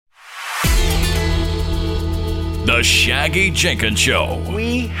The Shaggy Jenkins Show.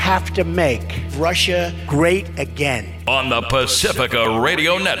 We have to make Russia great again. On the Pacifica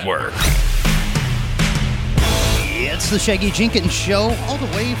Radio Network. It's the Shaggy Jenkins Show, all the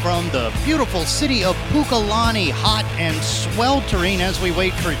way from the beautiful city of Pukalani, hot and sweltering as we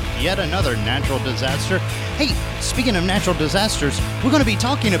wait for yet another natural disaster. Hey, speaking of natural disasters, we're going to be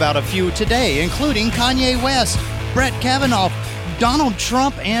talking about a few today, including Kanye West, Brett Kavanaugh, Donald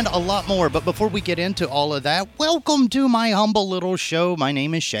Trump, and a lot more. But before we get into all of that, welcome to my humble little show. My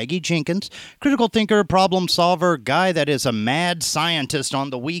name is Shaggy Jenkins, critical thinker, problem solver, guy that is a mad scientist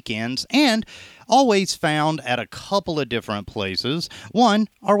on the weekends, and always found at a couple of different places. One,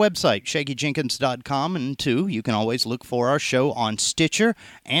 our website, shaggyjenkins.com, and two, you can always look for our show on Stitcher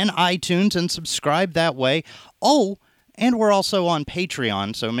and iTunes and subscribe that way. Oh, and we're also on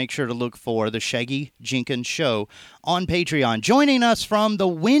Patreon, so make sure to look for the Shaggy Jenkins Show on Patreon. Joining us from the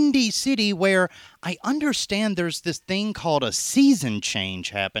Windy City, where I understand there's this thing called a season change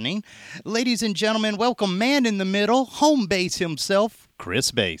happening. Ladies and gentlemen, welcome man in the middle, home base himself,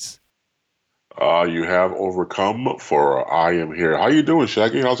 Chris Bass. You have overcome, for I am here. How you doing,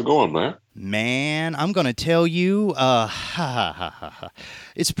 Shaggy? How's it going, man? Man, I'm going to tell you,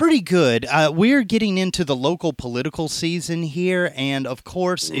 it's pretty good. We're getting into the local political season here, and of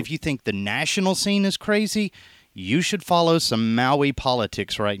course, if you think the national scene is crazy, you should follow some Maui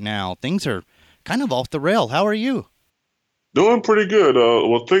politics right now. Things are kind of off the rail. How are you? Doing pretty good.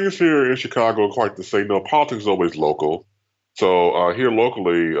 Well, things here in Chicago are quite the same. No, politics is always local. So here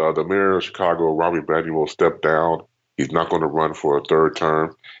locally, the mayor of Chicago, Rahm Emanuel, stepped down. He's not going to run for a third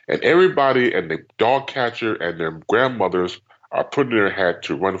term. And everybody and the dog catcher and their grandmothers are putting their hat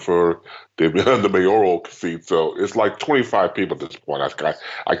to run for the mayoral seat. So it's like 25 people at this point.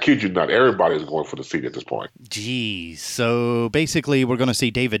 I kid you not. Everybody's going for the seat at this point. Geez. So basically, we're going to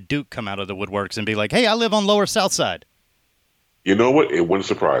see David Duke come out of the woodworks and be like, hey, I live on Lower South Side. You know what? It wouldn't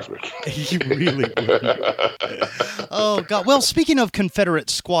surprise me. You really wouldn't. Oh, God. Well, speaking of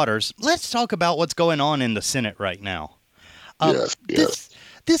Confederate squatters, let's talk about what's going on in the Senate right now. Yes.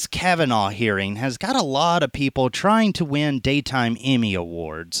 This Kavanaugh hearing has got a lot of people trying to win Daytime Emmy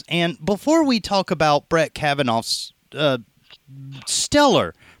Awards. And before we talk about Brett Kavanaugh's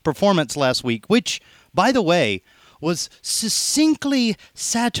stellar performance last week, which, by the way, was succinctly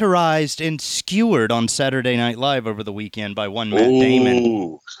satirized and skewered on Saturday Night Live over the weekend by one Matt Damon.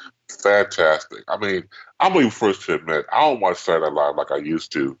 Ooh, fantastic. I mean, I'm going to be first to admit, I don't watch Saturday Night Live like I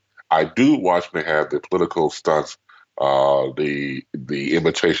used to. I do watch them have the political stunts, the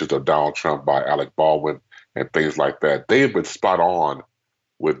imitations of Donald Trump by Alec Baldwin and things like that. They have been spot on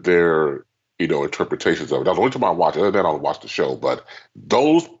with their interpretations of it. That's the only time I watch it. Other than that, I don't watch the show. But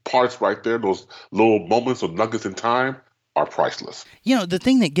those parts right there, those little moments or nuggets in time, are priceless. The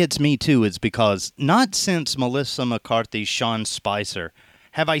thing that gets me, too, is because not since Melissa McCarthy's Sean Spicer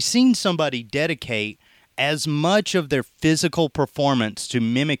have I seen somebody dedicate as much of their physical performance to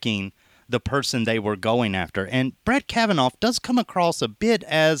mimicking the person they were going after. And Brett Kavanaugh does come across a bit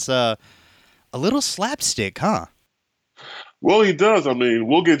as a little slapstick, huh? Well, he does. I mean,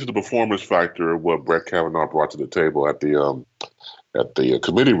 we'll get to the performance factor of what Brett Kavanaugh brought to the table at the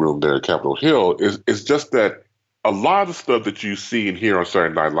committee room there at Capitol Hill. Is just that a lot of the stuff that you see and hear on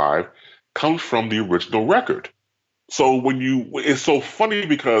Saturday Night Live comes from the original record. So it's so funny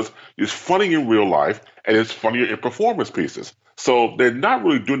because it's funny in real life and it's funnier in performance pieces. So they're not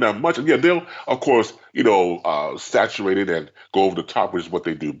really doing that much. And yeah, they'll, of course, saturate it and go over the top, which is what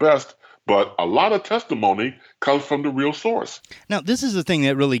they do best. But a lot of testimony comes from the real source. Now, this is the thing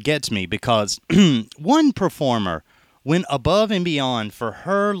that really gets me because one performer went above and beyond for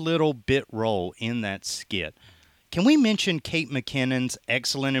her little bit role in that skit. Can we mention Kate McKinnon's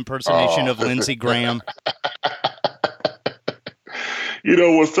excellent impersonation of Lindsey Graham?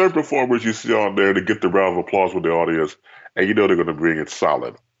 With certain performers you see on there to get the round of applause with the audience, and they're going to bring it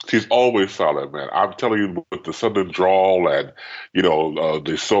solid. She's always solid, man. I'm telling you, with the southern drawl and,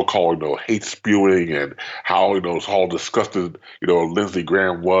 the so-called, hate spewing and how, how disgusted, Lindsey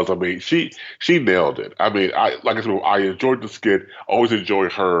Graham was. I mean, she nailed it. I mean, I enjoyed the skit, always enjoy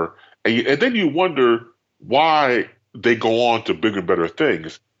her. And then you wonder why they go on to bigger and better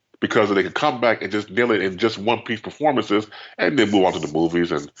things, because they can come back and just nail it in just one-piece performances and then move on to the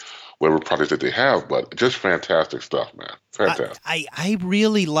movies and whatever projects that they have. But just fantastic stuff, man. Fantastic. I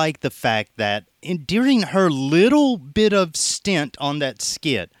really like the fact that during her little bit of stint on that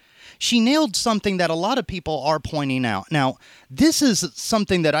skit, she nailed something that a lot of people are pointing out. Now, this is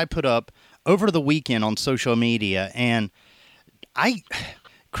something that I put up over the weekend on social media, and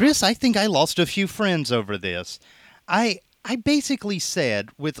Chris, I think I lost a few friends over this. I basically said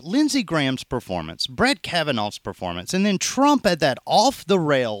with Lindsey Graham's performance, Brett Kavanaugh's performance, and then Trump at that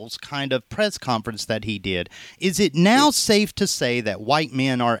off-the-rails kind of press conference that he did, is it now safe to say that white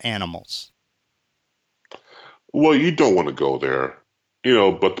men are animals? Well, you don't want to go there,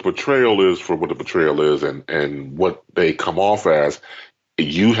 but the portrayal is for what the portrayal is, and what they come off as.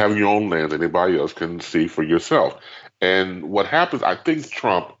 You have your own lens, anybody else can see for yourself. And what happens, I think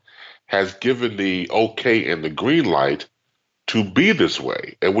Trump has given the okay and the green light to be this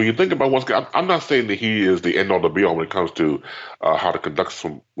way. And when you think about I'm not saying that he is the end all, the be all when it comes to how to conduct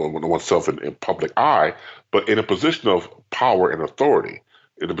oneself in public eye, but in a position of power and authority,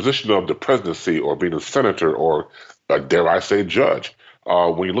 in the position of the presidency or being a senator or, dare I say, judge.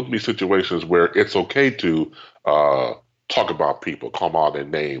 When you look at these situations where it's okay to talk about people, call them all their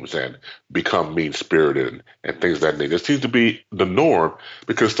names, and become mean-spirited and things of that nature. It seems to be the norm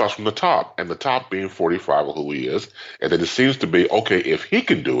because it starts from the top, and the top being 45 of who he is, and then it seems to be, okay, if he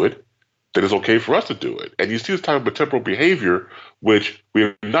can do it, then it's okay for us to do it. And you see this type of temporal behavior, which we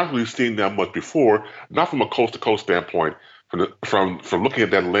have not really seen that much before, not from a coast-to-coast standpoint, from looking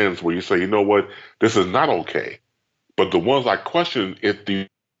at that lens where you say, you know what, this is not okay. But the ones I question, if you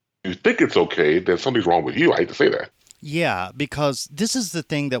think it's okay, then something's wrong with you. I hate to say that. Yeah, because this is the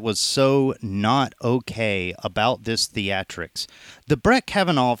thing that was so not okay about this theatrics. The Brett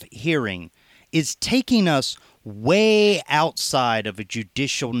Kavanaugh hearing is taking us way outside of a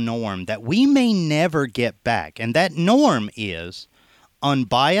judicial norm that we may never get back. And that norm is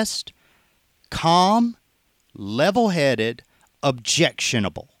unbiased, calm, level-headed,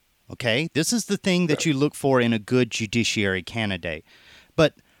 objectionable. Okay? This is the thing that you look for in a good judiciary candidate.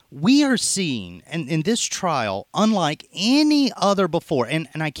 But we are seeing, and in this trial, unlike any other before, and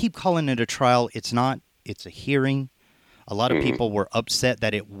I keep calling it a trial, it's not, it's a hearing. A lot of people were upset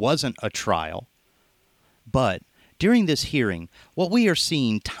that it wasn't a trial. But during this hearing, what we are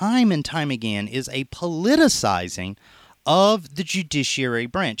seeing time and time again is a politicizing of the judiciary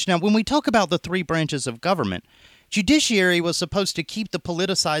branch. Now, when we talk about the three branches of government, judiciary was supposed to keep the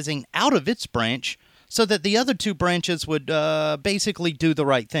politicizing out of its branch so that the other two branches would basically do the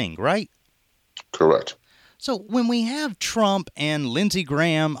right thing, right? Correct. So when we have Trump and Lindsey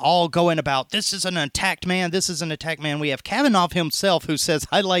Graham all going about, this is an attacked man, this is an attacked man, we have Kavanaugh himself who says,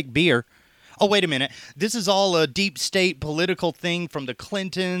 I like beer. Oh, wait a minute. This is all a deep state political thing from the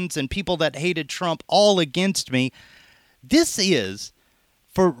Clintons and people that hated Trump all against me. This is,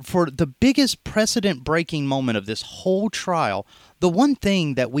 for the biggest precedent-breaking moment of this whole trial, the one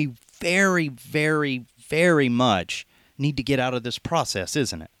thing that we very, very, very much need to get out of this process,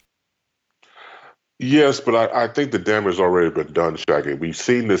 isn't it? Yes, but I think the damage has already been done, Shaggy. We've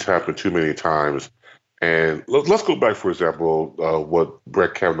seen this happen too many times. And let's go back, for example, what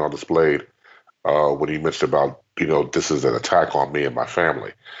Brett Kavanaugh displayed when he mentioned about, this is an attack on me and my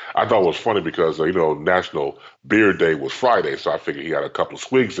family. I thought it was funny because, National Beer Day was Friday, so I figured he had a couple of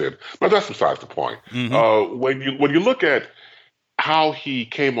swigs in. But that's besides the point. Mm-hmm. When you look at how he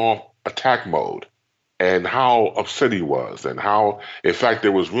came off attack mode and how upset he was and how, in fact,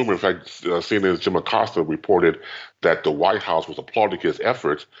 there was rumor, CNN's Jim Acosta reported that the White House was applauding his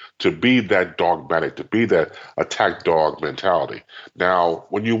efforts to be that dogmatic, to be that attack dog mentality. Now,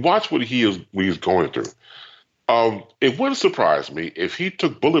 when you watch what he's going through, it wouldn't surprise me if he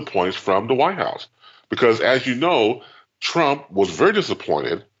took bullet points from the White House. Because as you know, Trump was very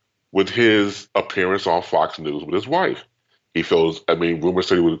disappointed with his appearance on Fox News with his wife. He feels, rumors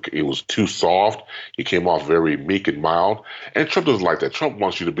said he was too soft. He came off very meek and mild. And Trump doesn't like that. Trump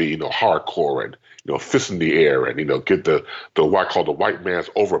wants you to be, hardcore and, fist in the air and, get the what I call the white man's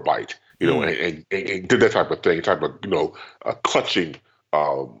overbite, and did that type of thing, a clutching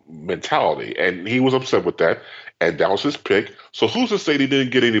mentality. And he was upset with that. And that was his pick. So who's to say he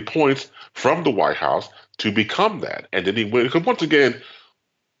didn't get any points from the White House to become that? And then he went, because once again,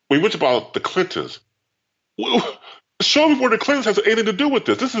 when we went about the Clintons, show me where the Clintons has anything to do with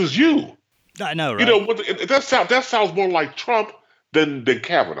this. This is you. I know, right? That sounds more like Trump than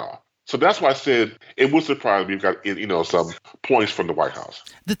Kavanaugh. So that's why I said it would surprise me if you got some points from the White House.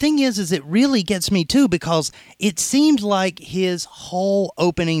 The thing is it really gets me too, because it seemed like his whole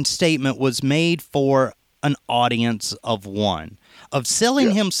opening statement was made for an audience of one, of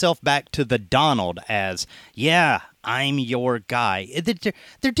selling himself back to the Donald as, yeah, I'm your guy.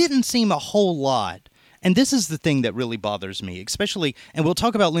 There didn't seem a whole lot. And this is the thing that really bothers me, especially, and we'll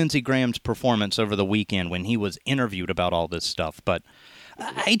talk about Lindsey Graham's performance over the weekend when he was interviewed about all this stuff, but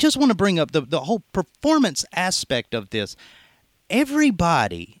I just want to bring up the whole performance aspect of this.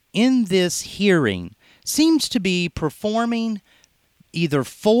 Everybody in this hearing seems to be performing either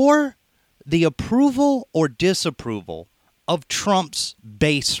for the approval or disapproval of Trump's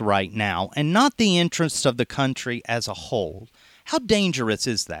base right now and not the interests of the country as a whole. How dangerous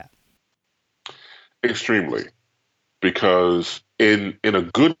is that? Extremely. Because in a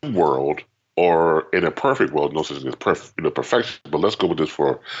good world, or in a perfect world, no such thing as perfection, but let's go with this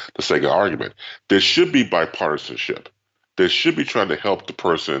for the sake of argument, there should be bipartisanship. There should be trying to help the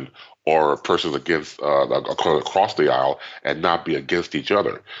person or persons against across the aisle and not be against each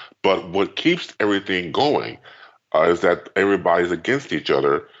other. But what keeps everything going is that everybody's against each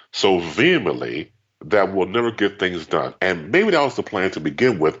other so vehemently that we'll never get things done. And maybe that was the plan to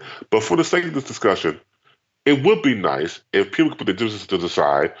begin with. But for the sake of this discussion, it would be nice if people could put their differences to the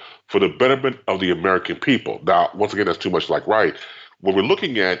side for the betterment of the American people. Now, once again, that's too much like right. What we're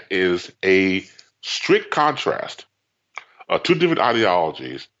looking at is a strict contrast, two different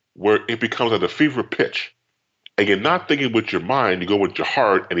ideologies where it becomes at a fever pitch. And you're not thinking with your mind, you go with your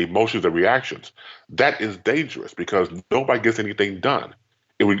heart and emotions and reactions. That is dangerous because nobody gets anything done.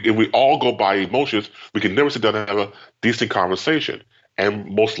 If we all go by emotions, we can never sit down and have a decent conversation.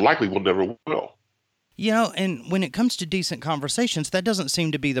 And most likely we'll never will. You know, and when it comes to decent conversations, that doesn't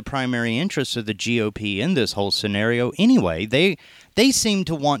seem to be the primary interest of the GOP in this whole scenario anyway. They seem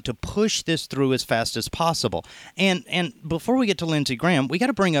to want to push this through as fast as possible. And before we get to Lindsey Graham, we got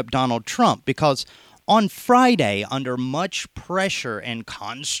to bring up Donald Trump because on Friday, under much pressure and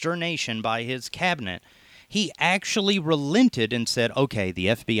consternation by his cabinet, he actually relented and said, okay, the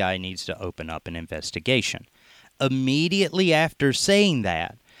FBI needs to open up an investigation. Immediately after saying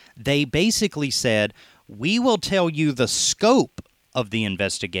that, they basically said, we will tell you the scope of the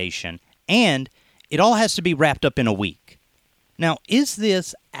investigation, and it all has to be wrapped up in a week. Now, is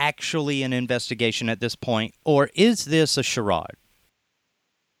this actually an investigation at this point, or is this a charade?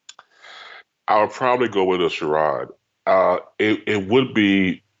 I would probably go with a charade. It would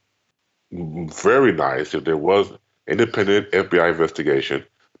be very nice if there was an independent FBI investigation.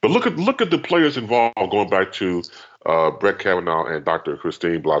 But look at the players involved, going back to Brett Kavanaugh and Dr.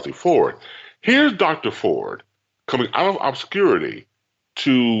 Christine Blasey Ford. Here's Dr. Ford coming out of obscurity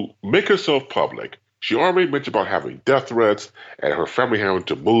to make herself public. She already mentioned about having death threats and her family having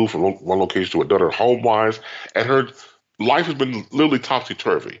to move from one location to another home-wise, and her life has been literally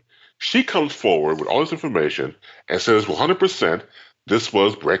topsy-turvy. She comes forward with all this information and says 100% this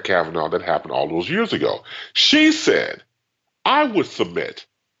was Brett Kavanaugh that happened all those years ago. She said, I would submit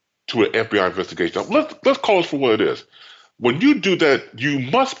to an FBI investigation. Now, let's call it for what it is. When you do that, you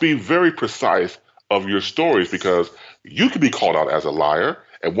must be very precise of your stories because you can be called out as a liar.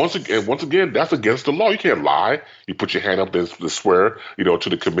 And once again, that's against the law. You can't lie. You put your hand up and swear, to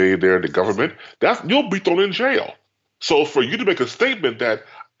the committee there, the government. You'll be thrown in jail. So for you to make a statement that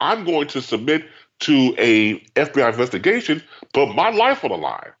I'm going to submit to a FBI investigation, put my life on the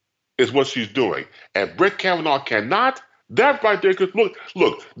line, is what she's doing. And Brett Kavanaugh cannot. That right there, because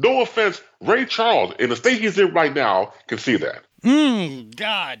look, no offense, Ray Charles, in the state he's in right now, can see that.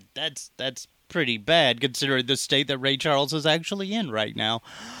 God, that's pretty bad, considering the state that Ray Charles is actually in right now.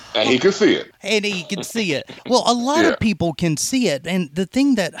 And he can see it. And he can see it. Well, a lot of people can see it, and the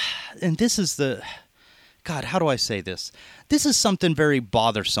thing that, and this is the, God, how do I say this? This is something very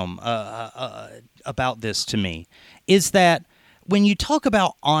bothersome about this to me, is that when you talk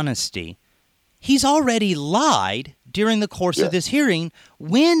about honesty, he's already lied during the course of this hearing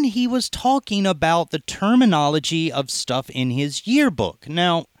when he was talking about the terminology of stuff in his yearbook.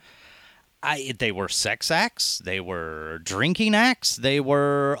 Now, they were sex acts, they were drinking acts, they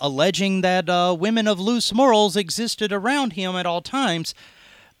were alleging that women of loose morals existed around him at all times,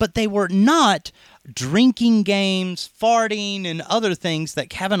 but they were not drinking games, farting, and other things that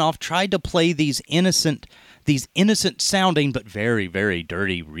Kavanaugh tried to play these innocent sounding but very, very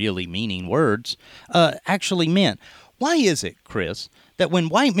dirty, really meaning words actually meant. Why is it, Chris, that when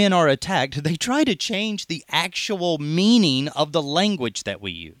white men are attacked, they try to change the actual meaning of the language that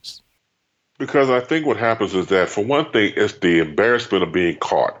we use? Because I think what happens is that, for one thing, it's the embarrassment of being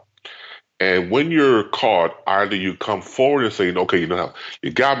caught. And when you're caught, either you come forward and say, okay, you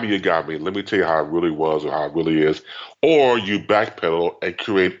got me, let me tell you how it really was or how it really is, or you backpedal and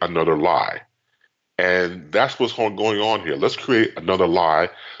create another lie. And that's what's going on here. Let's create another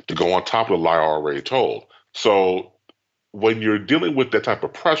lie to go on top of the lie already told. So when you're dealing with that type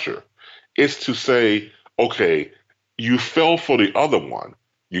of pressure, it's to say, okay, you fell for the other one,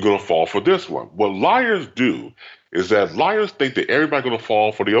 you're going to fall for this one. What liars do is that liars think that everybody's going to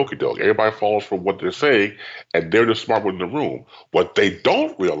fall for the okie doke. Everybody falls for what they're saying, and they're the smart one in the room. What they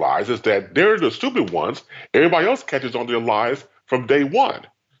don't realize is that they're the stupid ones. Everybody else catches on their lies from day one.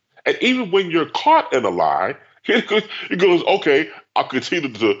 And even when you're caught in a lie, it goes, okay, I'll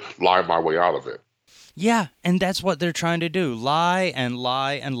continue to lie my way out of it. Yeah, and that's what they're trying to do. Lie and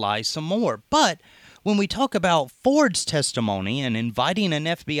lie and lie some more. But when we talk about Ford's testimony and inviting an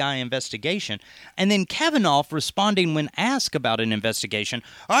FBI investigation, and then Kavanaugh responding when asked about an investigation,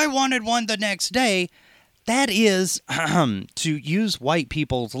 I wanted one the next day, that is, to use white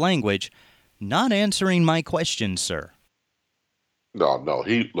people's language, not answering my question, sir. No.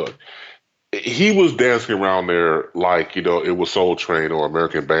 He was dancing around there like, it was Soul Train or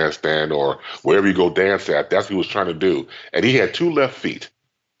American Bandstand or wherever you go dance at. That's what he was trying to do. And he had two left feet.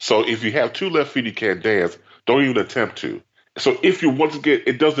 So if you have two left feet, you can't dance. Don't even attempt to. So if you once again,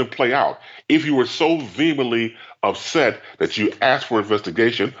 it doesn't play out. If you were so vehemently upset that you asked for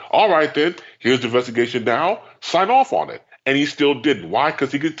investigation, all right then, here's the investigation now, sign off on it. And he still didn't. Why?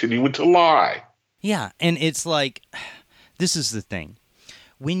 Because he continued to lie. Yeah, and it's like, this is the thing.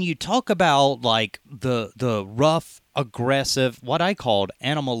 When you talk about like the rough, aggressive, what I called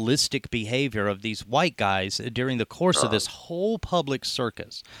animalistic behavior of these white guys during the course of this whole public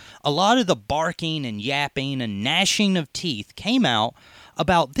circus, a lot of the barking and yapping and gnashing of teeth came out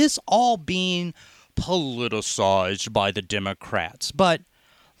about this all being politicized by the Democrats. But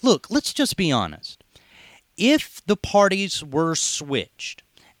look, let's just be honest. If the parties were switched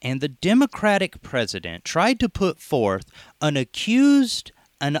and the Democratic president tried to put forth an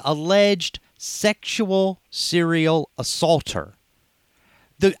alleged sexual serial assaulter,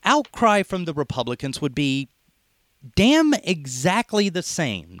 the outcry from the Republicans would be damn exactly the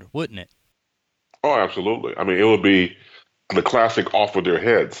same, wouldn't it? Oh, absolutely. I mean, it would be the classic off with their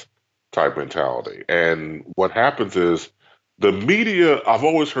heads type mentality. And what happens is the media, I've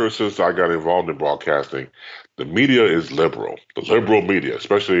always heard since I got involved in broadcasting, the media is liberal. The liberal media,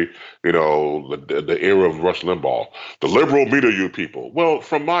 especially, the era of Rush Limbaugh. The liberal media, you people. Well,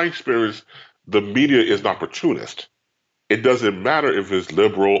 from my experience, the media is not opportunist. It doesn't matter if it's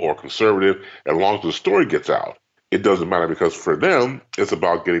liberal or conservative, as long as the story gets out. It doesn't matter because for them, it's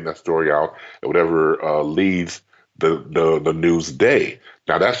about getting that story out and whatever leads the news day.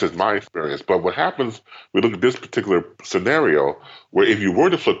 Now, that's just my experience. But what happens, we look at this particular scenario where if you were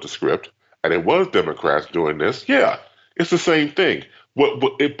to flip the script and it was Democrats doing this, yeah, it's the same thing.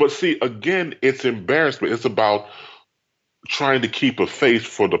 But see, again, it's embarrassment. It's about trying to keep a face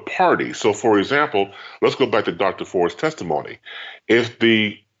for the party. So, for example, let's go back to Dr. Ford's testimony. If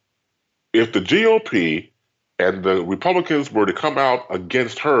the GOP and the Republicans were to come out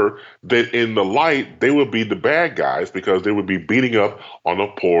against her, then in the light, they would be the bad guys because they would be beating up on a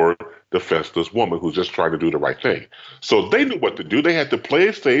poor, defenseless woman who's just trying to do the right thing. So they knew what to do. They had to play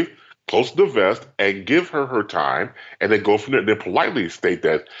it safe, close to the vest, and give her time, and then go from there and then politely state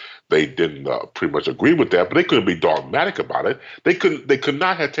that they didn't pretty much agree with that, but they couldn't be dogmatic about it. They could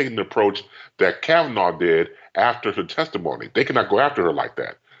not have taken the approach that Kavanaugh did after her testimony. They could not go after her like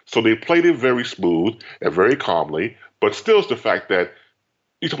that. So they played it very smooth and very calmly, but still it's the fact that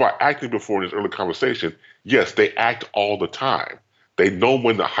you talk about acting before in this early conversation. Yes, they act all the time. They know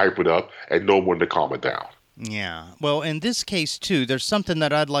when to hype it up and know when to calm it down. Yeah. Well, in this case, too, there's something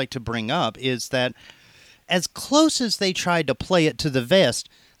that I'd like to bring up is that as close as they tried to play it to the vest,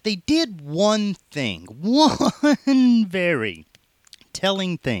 they did one thing, one very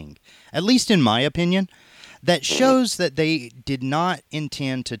telling thing, at least in my opinion, that shows that they did not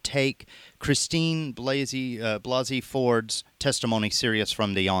intend to take Christine Blasey Ford's testimony serious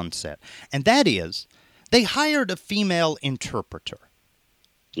from the onset. And that is, they hired a female interpreter.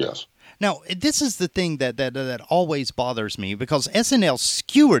 Yes. Now, this is the thing that always bothers me, because SNL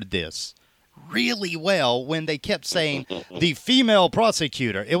skewered this really well when they kept saying the female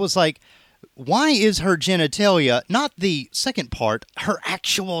prosecutor. It was like, why is her genitalia, not the second part, her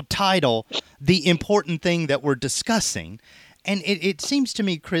actual title, the important thing that we're discussing? And it seems to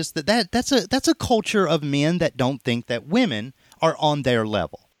me, Chris, that's a culture of men that don't think that women are on their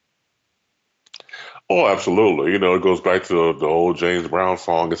level. Oh, absolutely. It goes back to the old James Brown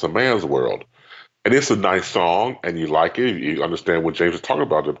song, It's a Man's World. And it's a nice song, and you like it. You understand what James is talking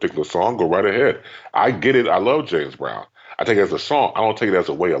about in a particular song, go right ahead. I get it. I love James Brown. I take it as a song. I don't take it as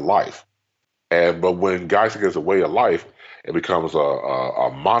a way of life. But when guys take it as a way of life, it becomes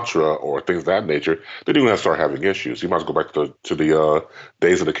a mantra or things of that nature, then you're going to start having issues. You might as well go back to the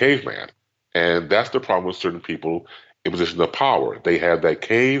days of the caveman. And that's the problem with certain people in positions of power. They have that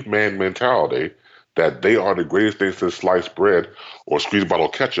caveman mentality that they are the greatest things since sliced bread or squeezed bottle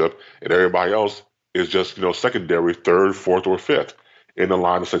of ketchup, and everybody else is just, secondary, third, fourth, or fifth in the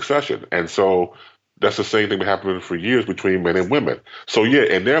line of succession. And so that's the same thing that happened for years between men and women. So yeah,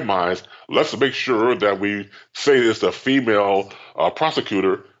 in their minds, let's make sure that we say it's a female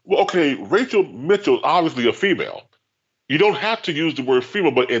prosecutor. Well, okay, Rachel Mitchell is obviously a female. You don't have to use the word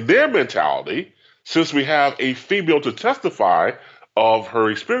female, but in their mentality, since we have a female to testify of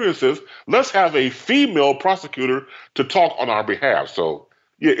her experiences, let's have a female prosecutor to talk on our behalf. So,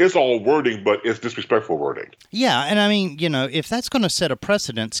 yeah, it's all wording, but it's disrespectful wording. Yeah, and I mean, if that's going to set a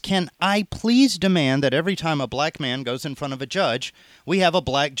precedence, can I please demand that every time a black man goes in front of a judge, we have a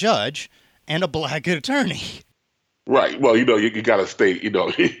black judge and a black attorney? Right. Well, you got to state, you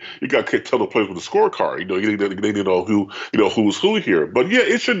got to tell the players with the scorecard. You need to know who's who here. But yeah,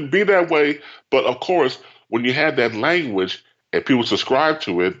 it shouldn't be that way. But of course, when you have that language and people subscribe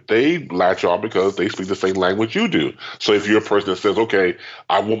to it, they latch on because they speak the same language you do. So if you're a person that says, okay,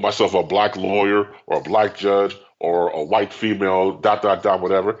 I want myself a black lawyer or a black judge or a white female, ...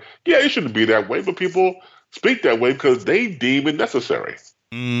 whatever. Yeah, it shouldn't be that way. But people speak that way because they deem it necessary.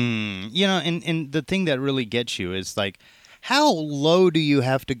 And the thing that really gets you is like, how low do you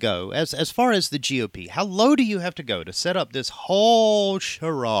have to go as far as the GOP? How low do you have to go to set up this whole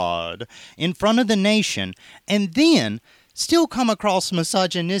charade in front of the nation and then still come across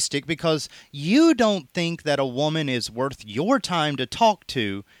misogynistic because you don't think that a woman is worth your time to talk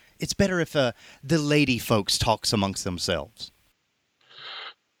to? It's better if the lady folks talks amongst themselves.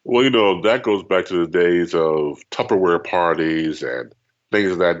 Well, that goes back to the days of Tupperware parties and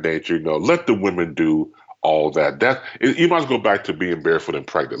things of that nature. Let the women do all that. You might as well go back to being barefoot and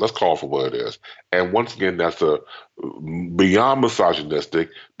pregnant. Let's call it for what it is. And once again, that's a beyond misogynistic,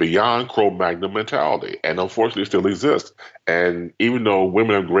 beyond Cro-Magnon mentality. And unfortunately, it still exists. And even though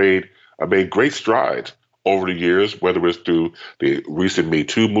women have made great strides over the years, whether it's through the recent Me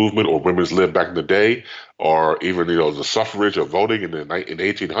Too movement or women's lib back in the day, or even the suffrage or voting in the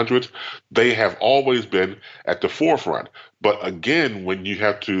 1800s, they have always been at the forefront. But again, when you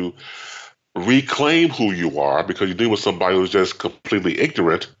have to reclaim who you are because you deal with somebody who's just completely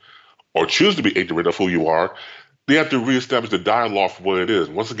ignorant or choose to be ignorant of who you are, they have to reestablish the dialogue for what it is.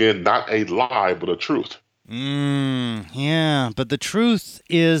 Once again, not a lie, but a truth. Yeah, but the truth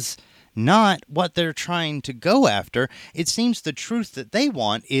is not what they're trying to go after. It seems the truth that they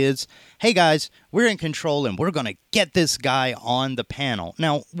want is, hey guys, we're in control and we're going to get this guy on the panel.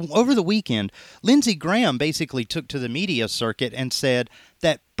 Now, over the weekend, Lindsey Graham basically took to the media circuit and said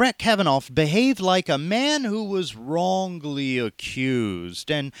that Brett Kavanaugh behaved like a man who was wrongly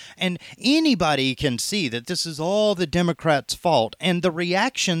accused. And anybody can see that this is all the Democrats' fault. And the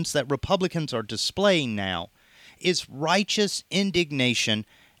reactions that Republicans are displaying now is righteous indignation,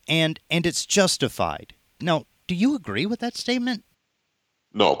 and it's justified. Now, do you agree with that statement?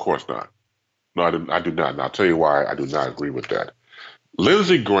 No, of course not. No, I do not. And I'll tell you why I do not agree with that.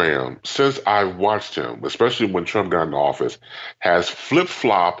 Lindsey Graham, since I watched him, especially when Trump got in office, has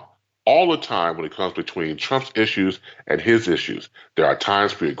flip-flopped all the time when it comes between Trump's issues and his issues. There are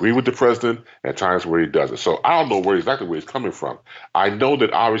times where he agrees with the president and times where he doesn't. So I don't know exactly where he's coming from. I know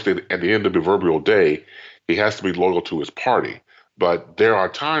that obviously at the end of the proverbial day, he has to be loyal to his party. But there are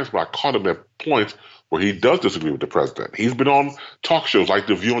times where I caught him at points where he does disagree with the president. He's been on talk shows like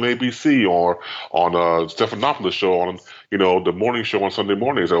The View on ABC or on Stephanopoulos' show on, the morning show on Sunday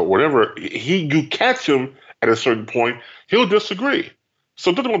mornings or whatever. You catch him at a certain point, he'll disagree.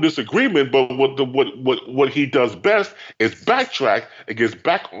 So there's no disagreement, but what he does best is backtrack and gets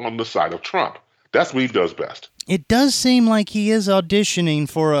back on the side of Trump. That's what he does best. It does seem like he is auditioning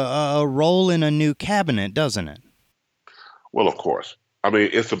for a role in a new cabinet, doesn't it? Well, of course. I mean,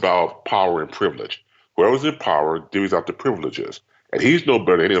 it's about power and privilege. Whoever's in power divvies out the privileges. And he's no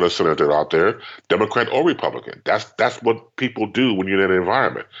better than any other senator out there, Democrat or Republican. That's what people do when you're in an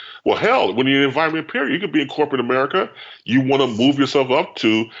environment. Well, hell, when you're in an environment, period, you could be in corporate America. You want to move yourself up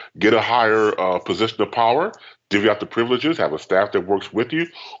to get a higher position of power, divvy out the privileges, have a staff that works with you,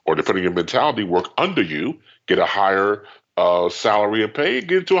 or depending on your mentality, work under you, get a higher salary and pay,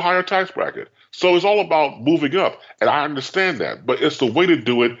 get into a higher tax bracket. So it's all about moving up. And I understand that. But it's the way to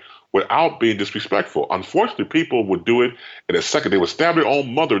do it without being disrespectful. Unfortunately, people would do it in a second. They would stab their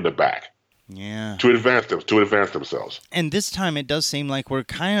own mother in the back. Yeah. To advance themselves. And this time it does seem like we're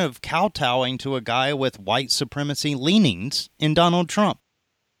kind of kowtowing to a guy with white supremacy leanings in Donald Trump.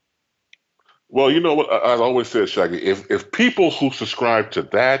 Well, you know what? I've always said, Shaggy, if people who subscribe to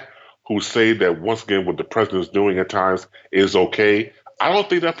that, who say that once again what the president is doing at times is okay, I don't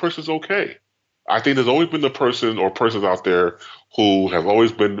think that person's okay. I think there's always been the person or persons out there who have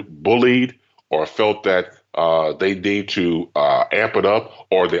always been bullied or felt that they need to amp it up,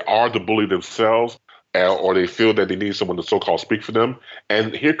 or they are the bully themselves, or they feel that they need someone to so-called speak for them.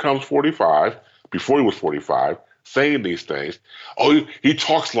 And here comes 45, before he was 45, saying these things. Oh, he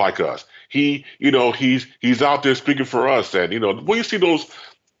talks like us. He's out there speaking for us. And, when you see those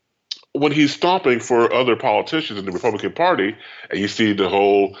when he's stomping for other politicians in the Republican Party, and you see the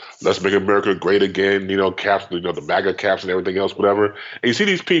whole "Let's Make America Great Again," caps, the MAGA caps and everything else, whatever, and you see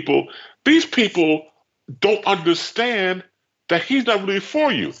these people don't understand that he's not really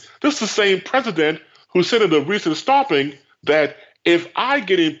for you. This is the same president who said in the recent stomping that if I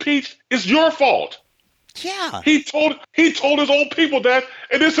get impeached, it's your fault. Yeah. He told his own people that,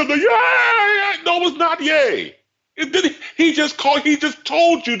 and they said, "Yeah, no, it's not yay." He just told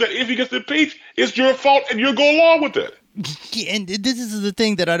you that if he gets impeached, it's your fault, and you'll go along with it. And this is the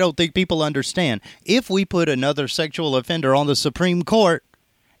thing that I don't think people understand. If we put another sexual offender on the Supreme Court,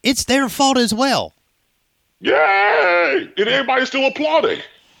 it's their fault as well. Yay! And everybody's still applauding.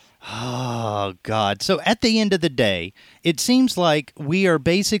 Oh, God. So at the end of the day, it seems like we are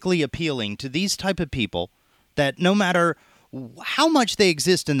basically appealing to these type of people that no matter how much they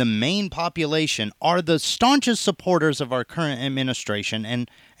exist in the main population are the staunchest supporters of our current administration. And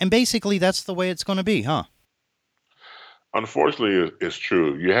basically that's the way it's going to be, huh? Unfortunately, it's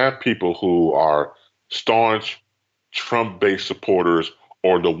true. You have people who are staunch Trump-based supporters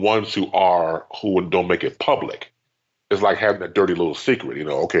or the ones who don't make it public. It's like having a dirty little secret,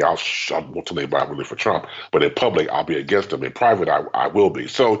 okay, I won't tell anybody I'm really for Trump, but in public, I'll be against him. In private, I will be.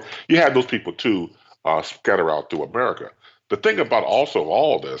 So you have those people, too, scatter out through America. The thing about also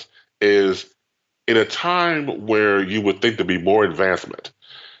all of this is in a time where you would think there'd be more advancement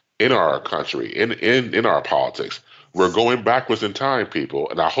in our country, in our politics, we're going backwards in time, people.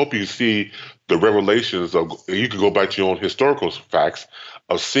 And I hope you see the revelations you can go back to your own historical facts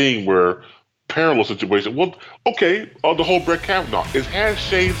of seeing where parallel situation. Well, okay, the whole Brett Kavanaugh, it has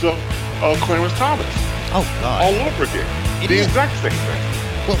shades of Clarence Thomas. Oh, God. All over again. The exact same thing.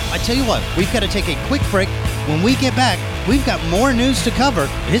 Well, I tell you what, we've got to take a quick break. When we get back, we've got more news to cover.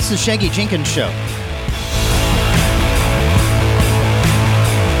 It's the Shaggy Jenkins Show.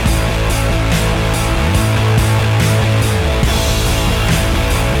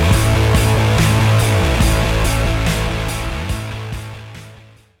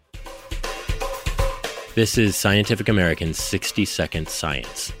 This is Scientific American's 60-Second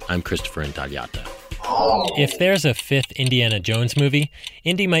Science. I'm Christopher Intagliata. If there's a fifth Indiana Jones movie,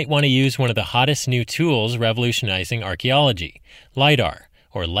 Indy might want to use one of the hottest new tools revolutionizing archaeology, LiDAR,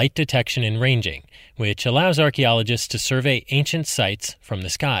 or light detection and ranging, which allows archaeologists to survey ancient sites from the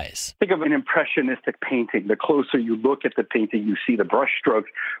skies. Think of an impressionistic painting. The closer you look at the painting, you see the brush strokes.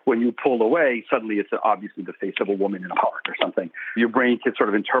 When you pull away, suddenly it's obviously the face of a woman in a park or something. Your brain can sort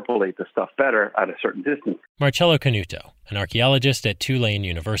of interpolate the stuff better at a certain distance. Marcello Canuto, an archaeologist at Tulane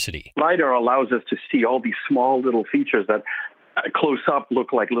University. LiDAR allows us to see all these small little features that close up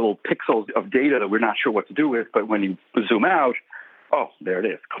look like little pixels of data that we're not sure what to do with, but when you zoom out, oh, there it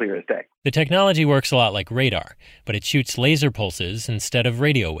is, clear as day. The technology works a lot like radar, but it shoots laser pulses instead of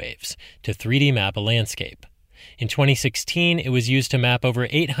radio waves to 3D map a landscape. In 2016, it was used to map over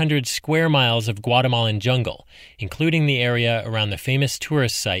 800 square miles of Guatemalan jungle, including the area around the famous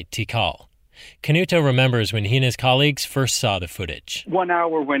tourist site Tikal. Canuto remembers when he and his colleagues first saw the footage. 1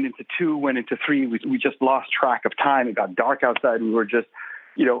 hour went into 2, went into 3. We just lost track of time. It got dark outside. We were just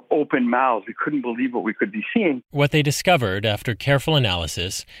open mouths. We couldn't believe what we could be seeing. What they discovered after careful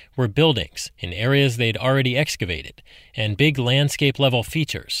analysis were buildings in areas they'd already excavated and big landscape-level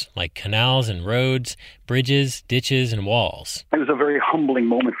features like canals and roads, bridges, ditches, and walls. It was a very humbling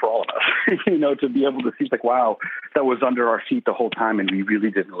moment for all of us, to be able to see, wow, that was under our feet the whole time and we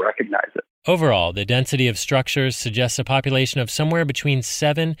really didn't recognize it. Overall, the density of structures suggests a population of somewhere between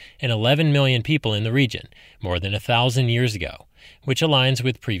 7 and 11 million people in the region, more than 1,000 years ago, which aligns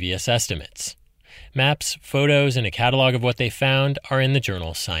with previous estimates. Maps, photos, and a catalog of what they found are in the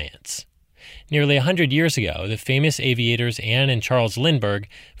journal Science. Nearly 100 years ago, the famous aviators Anne and Charles Lindbergh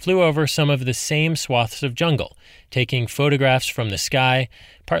flew over some of the same swaths of jungle, taking photographs from the sky,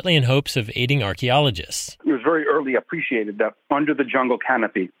 partly in hopes of aiding archaeologists. It was very early appreciated that under the jungle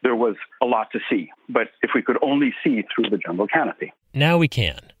canopy, there was a lot to see. But if we could only see through the jungle canopy. Now we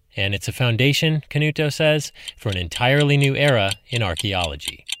can. And it's a foundation, Canuto says, for an entirely new era in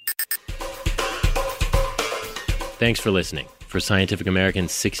archaeology. Thanks for listening. For Scientific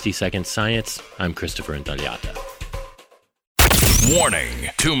American's 60-Second Science, I'm Christopher Intagliata. Warning.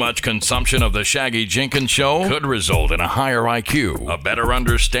 Too much consumption of the Shaggy Jenkins Show could result in a higher IQ, a better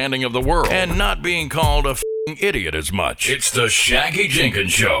understanding of the world, and not being called a f***ing idiot as much. It's the Shaggy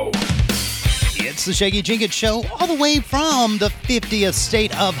Jenkins Show. It's the Shaggy Jenkins Show, all the way from the 50th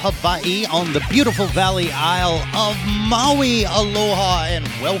state of Hawaii on the beautiful Valley Isle of Maui. Aloha and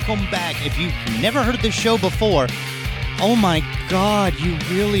welcome back. If you've never heard this show before, Oh my God, you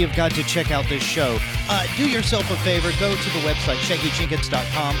really have got to check out this show. Do yourself a favor, go to the website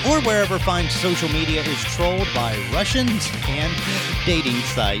shaggyjenkins.com or wherever fine social media is trolled by Russians and dating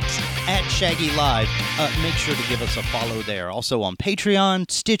sites at Shaggy Live. Make sure to give us a follow there. Also on Patreon,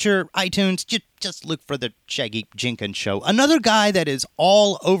 Stitcher, iTunes, just look for the Shaggy Jenkins Show. Another guy that is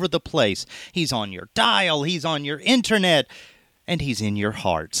all over the place. He's on your dial, he's on your internet, and he's in your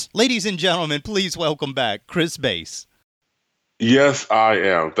hearts. Ladies and gentlemen, please welcome back Chris Bass. Yes, I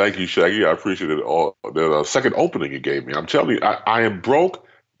am. Thank you, Shaggy. I appreciate it. All the second opening you gave me. I'm telling you, I am broke.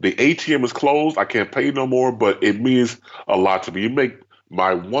 The ATM is closed. I can't pay no more, but it means a lot to me. You make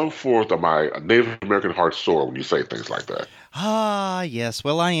my 1/4 of my Native American heart soar when you say things like that. Ah, yes.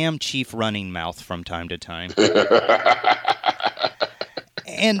 Well, I am chief running mouth from time to time.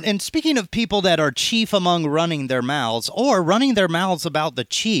 And speaking of people that are chief among running their mouths or running their mouths about the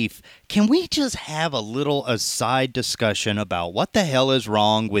chief, can we just have a little aside discussion about what the hell is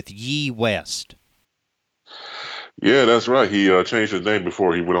wrong with Ye West? Yeah, that's right. He changed his name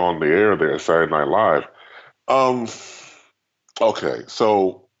before he went on the air there at Saturday Night Live. Okay,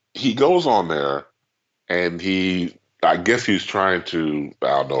 so he goes on there and I guess he's trying to,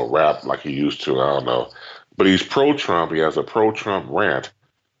 I don't know, rap like he used to, I don't know. But he's pro-Trump. He has a pro-Trump rant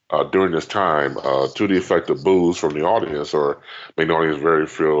during this time to the effect of boos from the audience or make the audience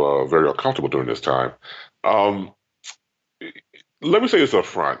feel very uncomfortable during this time. Let me say this up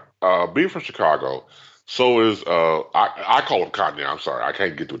front. Being from Chicago, so is, I call him Kanye. I'm sorry. I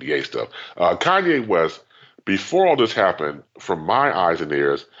can't get to the A stuff. Kanye West, before all this happened, from my eyes and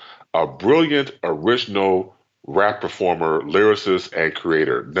ears, a brilliant, original rap performer, lyricist, and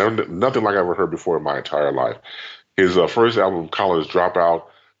creator. Nothing like I ever heard before in my entire life. His first album, College Dropout,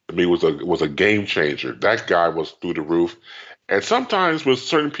 to me was a game changer. That guy was through the roof. And sometimes when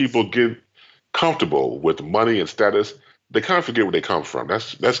certain people get comfortable with money and status, they kind of forget where they come from.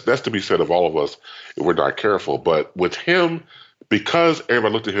 That's to be said of all of us if we're not careful. But with him, because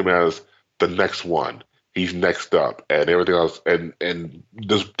everybody looked at him as the next one, he's next up, and everything else, and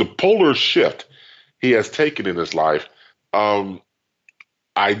the polar shift he has taken in his life, I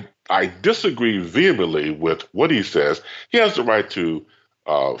disagree vehemently with what he says. He has the right to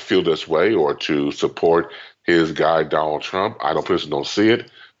feel this way or to support his guy Donald Trump. I personally don't see it.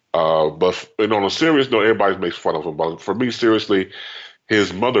 But on a serious note, everybody makes fun of him. But for me, seriously,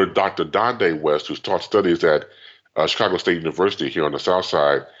 his mother, Dr. Donde West, who's taught studies at Chicago State University here on the South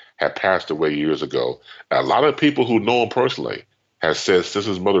Side, had passed away years ago. A lot of people who know him personally have said since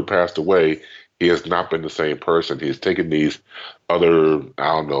his mother passed away, he has not been the same person. He's taken these other, I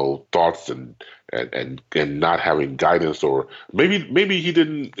don't know, thoughts and not having guidance, or maybe he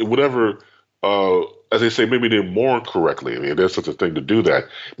didn't, whatever, as they say, maybe they didn't mourn correctly. I mean, there's such a thing to do that.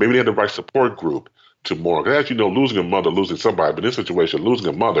 Maybe they had the right support group to mourn. Because as you know, losing a mother, losing somebody, but in this situation, losing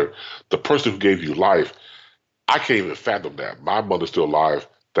a mother, the person who gave you life, I can't even fathom that. My mother's still alive,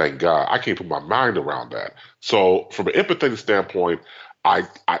 thank God. I can't put my mind around that. So from an empathetic standpoint,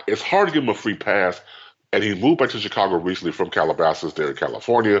 it's hard to give him a free pass. And he moved back to Chicago recently from Calabasas there in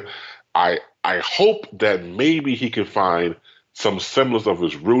California. I hope that maybe he can find some semblance of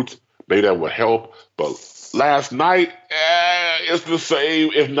his roots. Maybe that would help. But last night, it's the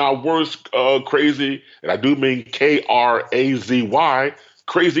same, if not worse, crazy. And I do mean Krazy,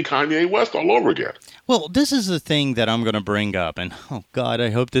 crazy Kanye West all over again. Well, this is the thing that I'm going to bring up. And, oh, God, I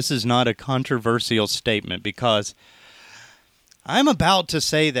hope this is not a controversial statement, because I'm about to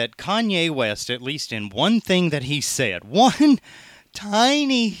say that Kanye West, at least in one thing that he said, one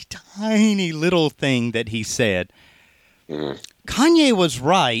tiny, tiny little thing that he said, Kanye was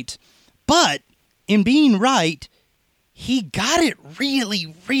right, but in being right, he got it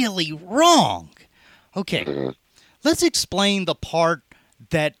really, really wrong. Okay, let's explain the part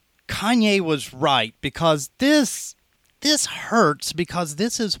that Kanye was right, because this hurts, because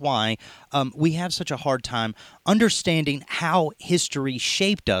this is why we have such a hard time understanding how history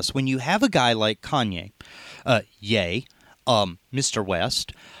shaped us. When you have a guy like Kanye, Mr.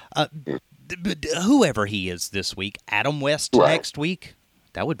 West, whoever he is this week, Adam West next week,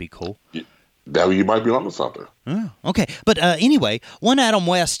 that would be cool. That you might be onto something. Okay, but anyway, one Adam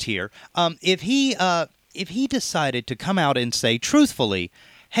West here, if he decided to come out and say truthfully,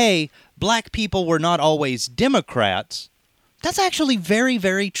 hey, black people were not always Democrats, that's actually very,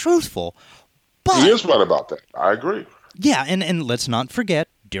 very truthful. But he is right about that. I agree. Yeah, and let's not forget,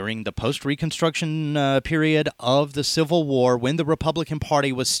 during the post-Reconstruction period of the Civil War, when the Republican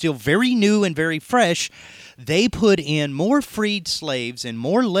Party was still very new and very fresh, they put in more freed slaves in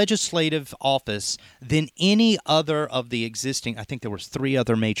more legislative office than any other of the existing, I think there was 3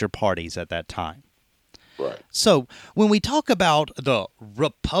 other major parties at that time. Right. So when we talk about the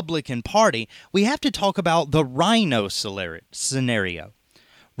Republican Party, we have to talk about the rhino scenario.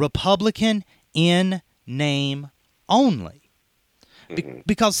 Republican in name only.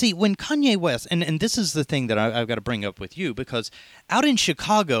 Because, see, when Kanye West, and this is the thing that I've got to bring up with you, because out in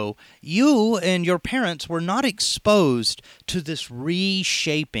Chicago, you and your parents were not exposed to this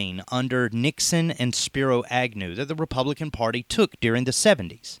reshaping under Nixon and Spiro Agnew that the Republican Party took during the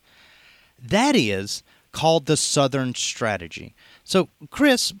 70s. That is called the Southern Strategy. So,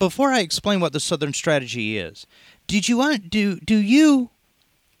 Chris, before I explain what the Southern Strategy is, do you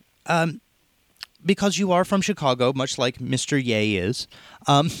because you are from Chicago, much like Mr. Ye is,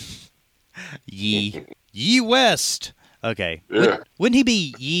 Ye West. Okay. Yeah. Wouldn't he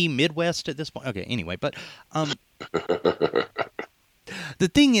be Ye Midwest at this point? Okay, anyway, but the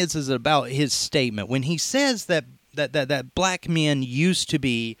thing is about his statement when he says that black men used to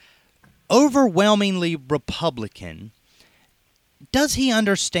be overwhelmingly Republican. Does he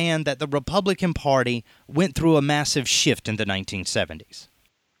understand that the Republican Party went through a massive shift in the 1970s?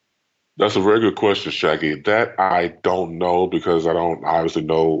 That's a very good question, Shaggy. That I don't know because I don't obviously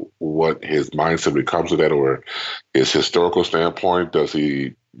know what his mindset when it comes to that or his historical standpoint. Does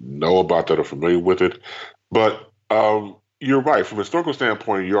he know about that or familiar with it? But you're right. From a historical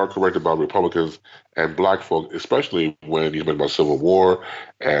standpoint, you are correct about Republicans and black folk, especially when you mentioned about Civil War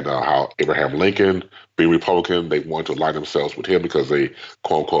and how Abraham Lincoln, being Republican, they wanted to align themselves with him because they,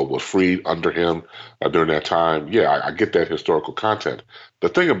 quote unquote, was freed under him during that time. Yeah, I get that historical content. The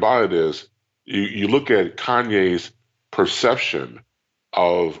thing about it is you look at Kanye's perception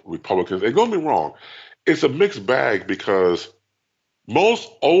of Republicans, and don't get me wrong, it's a mixed bag because most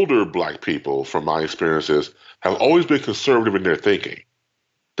older black people, from my experiences, have always been conservative in their thinking.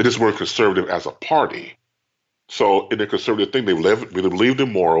 They just weren't conservative as a party. So in their conservative thing, they believed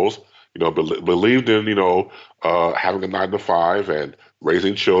in morals, believed in, having a 9-to-5 and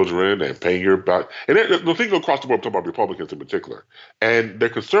raising children and paying your back. And the thing across the board, I'm talking about Republicans in particular. And their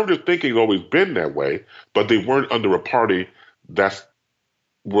conservative thinking has always been that way, but they weren't under a party that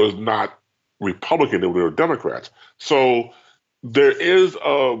was not Republican, they were Democrats. So there is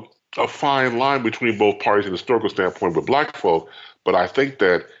a fine line between both parties in a historical standpoint with black folk, but I think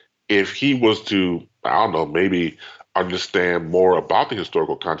that if he was to, I don't know, maybe understand more about the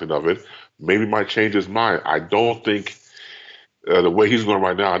historical content of it, maybe might change his mind. I don't think the way he's going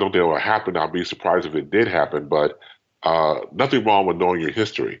right now, I don't think it will happen. I'd be surprised if it did happen, but nothing wrong with knowing your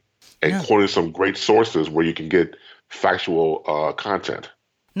history and quoting some great sources where you can get factual content.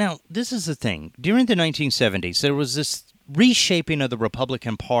 Now, this is the thing. During the 1970s, there was this reshaping of the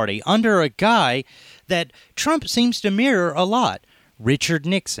Republican Party under a guy that Trump seems to mirror a lot, Richard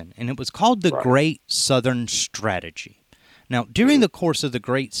Nixon, and it was called the Great Southern Strategy. Now, during the course of the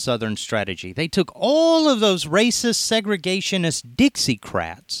Great Southern Strategy, they took all of those racist, segregationist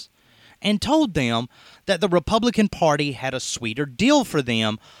Dixiecrats and told them that the Republican Party had a sweeter deal for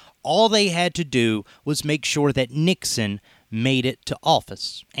them. All they had to do was make sure that Nixon made it to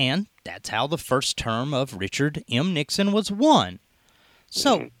office, and that's how the first term of Richard M. Nixon was won.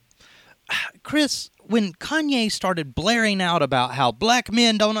 So, Chris, when Kanye started blaring out about how black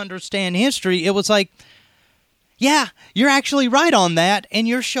men don't understand history, it was like, yeah, you're actually right on that, and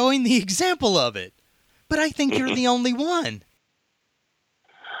you're showing the example of it. But I think you're the only one.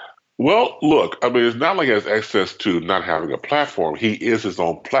 Well, look, I mean, it's not like he has access to not having a platform. He is his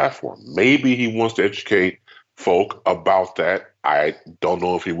own platform. Maybe he wants to educate folk about that. I don't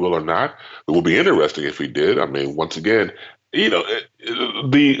know if he will or not. It will be interesting if he did. I mean, once again,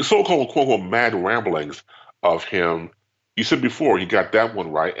 the so-called quote-unquote mad ramblings of him, you said before, he got that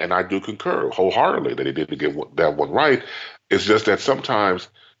one right, and I do concur wholeheartedly that he didn't get that one right. It's just that sometimes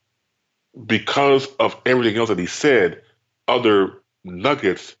because of everything else that he said, other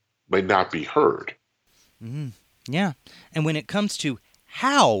nuggets may not be heard. Mm-hmm. Yeah. And when it comes to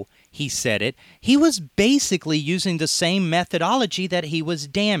how he said it, he was basically using the same methodology that he was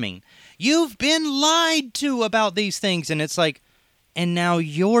damning. You've been lied to about these things. And it's like, and now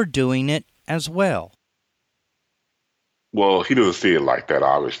you're doing it as well. Well, he doesn't see it like that,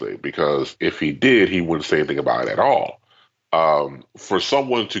 obviously, because if he did, he wouldn't say anything about it at all. For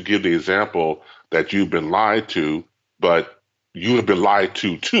someone to give the example that you've been lied to, but you have been lied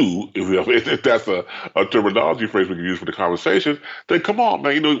to too, if that's a terminology phrase we can use for the conversation, then come on,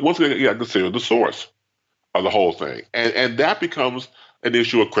 man. Once again, you got to consider the source of the whole thing. And that becomes an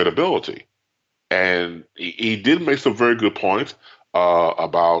issue of credibility. And he did make some very good points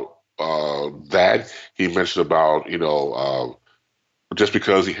about that. He mentioned about, just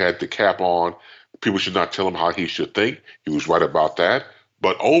because he had the cap on, people should not tell him how he should think. He was right about that.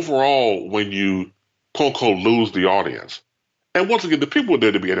 But overall, when you quote unquote, lose the audience. And once again, the people were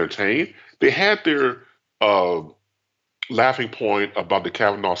there to be entertained. They had their laughing point about the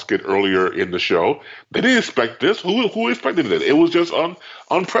Kavanaugh skit earlier in the show. They didn't expect this. Who expected it? It was just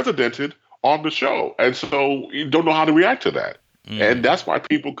unprecedented on the show. And so you don't know how to react to that. And that's why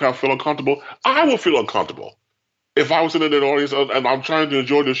people kind of feel uncomfortable. I would feel uncomfortable if I was in an audience and I'm trying to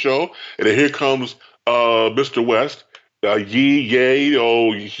enjoy the show, and then here comes Mr. West,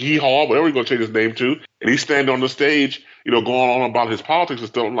 Hee Haw, whatever you're going to change his name to, and he's standing on the stage, going on about his politics and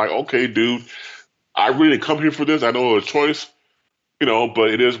stuff. I'm like, okay, dude, I really didn't come here for this. I know it's a choice, but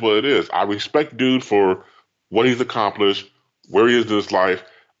it is what it is. I respect dude for what he's accomplished, where he is in his life.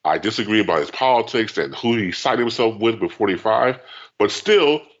 I disagree about his politics and who he sided himself with before 45, but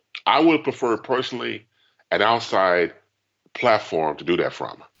still, I would prefer personally an outside platform to do that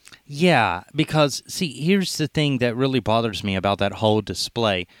from. Yeah, because, see, here's the thing that really bothers me about that whole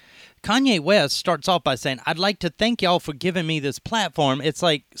display. Kanye West starts off by saying, I'd like to thank y'all for giving me this platform. It's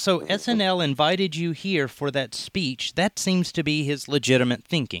like, so SNL invited you here for that speech. That seems to be his legitimate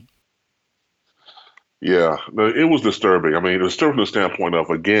thinking. Yeah, it was disturbing. I mean, it was disturbing from the standpoint of,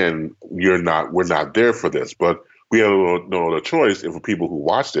 again, we're not there for this, but we had no other choice. And for people who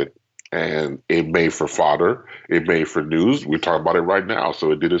watched it, and it made for fodder, it made for news. We're talking about it right now,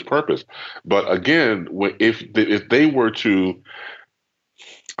 so it did its purpose. But again, if they were to,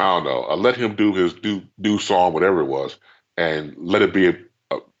 I don't know, let him do his do song, whatever it was, and let it be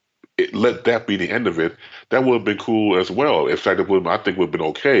let that be the end of it, that would have been cool as well. In fact, I think would have been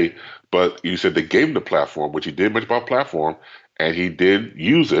okay. But you said they gave him the platform, which he did mention about platform, and he did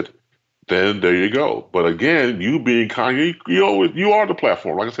use it. Then there you go. But again, you being Kanye, you are the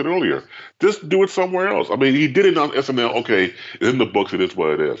platform. Like I said earlier, just do it somewhere else. I mean, he did it on SNL. Okay, it's in the books. It is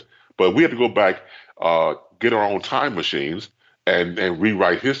what it is. But we have to go back, get our own time machines, and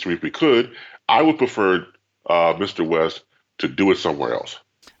rewrite history if we could. I would prefer Mr. West to do it somewhere else.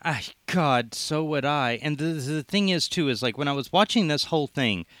 God, so would I. And the thing is, too, is like when I was watching this whole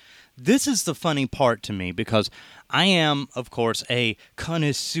thing, this is the funny part to me because I am, of course, a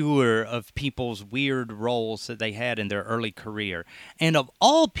connoisseur of people's weird roles that they had in their early career. And of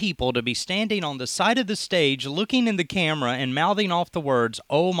all people to be standing on the side of the stage, looking in the camera and mouthing off the words,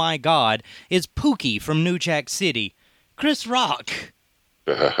 "Oh my God," is Pookie from New Jack City, Chris Rock.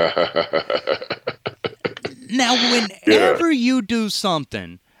 Now, whenever you do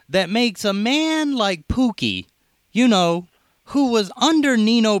something that makes a man like Pookie, who was under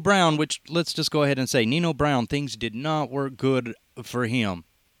Nino Brown, which let's just go ahead and say, Nino Brown, things did not work good for him.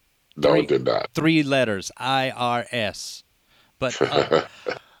 No, it did not. 3 letters, IRS. But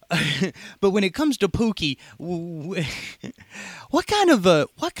but when it comes to Pookie, what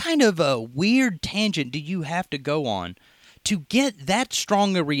kind of a weird tangent do you have to go on to get that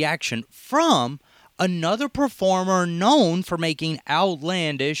strong a reaction from another performer known for making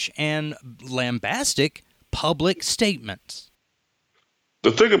outlandish and lambastic public statements?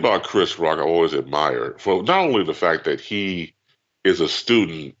 The thing about Chris Rock I always admired, for not only the fact that he is a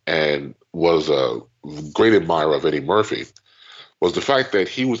student and was a great admirer of Eddie Murphy, was the fact that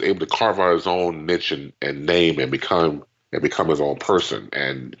he was able to carve out his own niche and name and become his own person.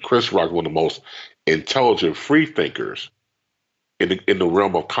 And Chris Rock, one of the most intelligent free thinkers in the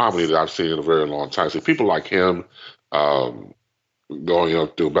realm of comedy that I've seen in a very long time. So people like him, going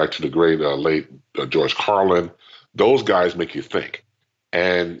back to the great late George Carlin, those guys make you think.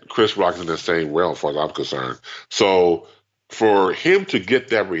 And Chris Rock is in the same realm, as far as I'm concerned. So for him to get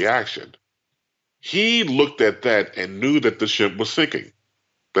that reaction, he looked at that and knew that the ship was sinking,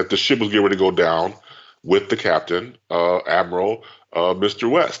 that the ship was getting ready to go down with the captain, Admiral Mr.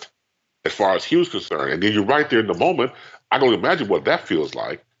 West, as far as he was concerned. And then you're right there in the moment. I can only imagine what that feels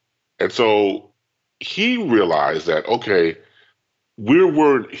like. And so he realized that, okay,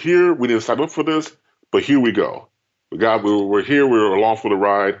 we're here. We didn't sign up for this, but here we go. We're here. We're along for the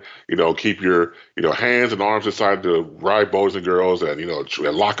ride. Keep your hands and arms inside the ride, boys and girls, and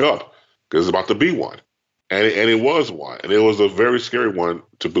and lock up because it's about to be one, and it was one, and it was a very scary one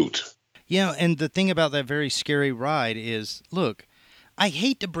to boot. Yeah, and the thing about that very scary ride is, look, I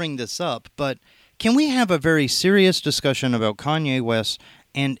hate to bring this up, but can we have a very serious discussion about Kanye West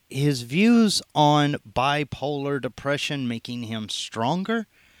and his views on bipolar depression making him stronger?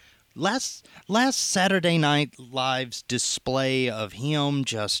 Last Saturday Night Live's display of him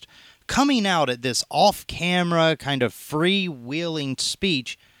just coming out at this off-camera kind of freewheeling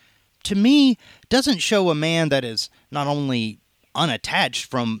speech, to me, doesn't show a man that is not only unattached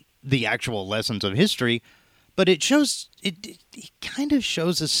from the actual lessons of history, but it kind of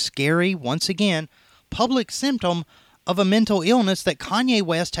shows a scary, once again, public symptom of a mental illness that Kanye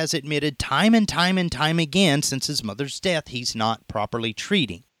West has admitted time and time and time again since his mother's death he's not properly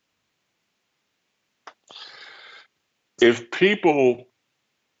treating. If people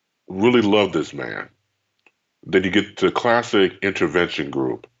really love this man, then you get the classic intervention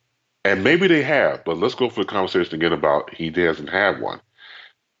group. And maybe they have, but let's go for the conversation again about he doesn't have one.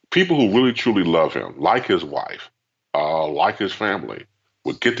 People who really truly love him, like his wife, like his family,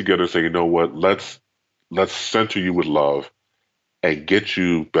 would get together and say, you know what, let's center you with love and get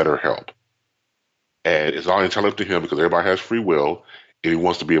you better help. And it's all entirely up to him because everybody has free will if he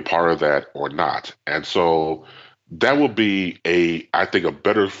wants to be a part of that or not. And so that would be I think, a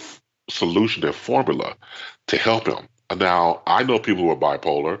better solution and formula to help him. Now, I know people who are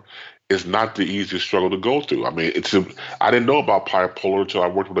bipolar. It's not the easiest struggle to go through. I mean, I didn't know about bipolar until I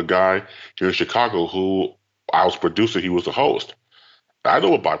worked with a guy here in Chicago who I was producer. He was the host. I know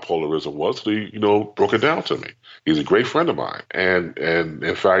what bipolarism was. So he, broke it down to me. He's a great friend of mine. And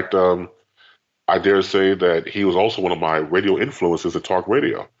in fact, I dare say that he was also one of my radio influences at talk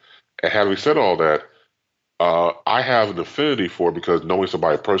radio. And having said all that, I have an affinity for it because knowing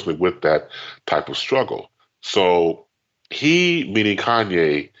somebody personally with that type of struggle. So he, meaning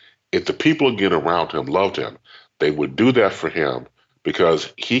Kanye, if the people again around him loved him, they would do that for him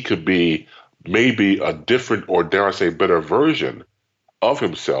because he could be maybe a different, or dare I say, better version of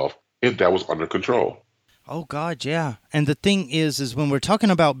himself if that was under control. Oh, God, yeah. And the thing is when we're talking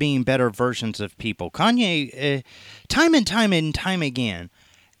about being better versions of people, Kanye, time and time again,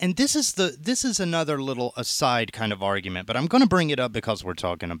 and this is another little aside kind of argument, but I'm going to bring it up because we're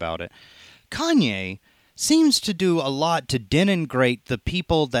talking about it. Kanye seems to do a lot to denigrate the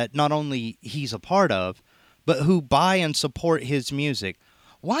people that not only he's a part of, but who buy and support his music.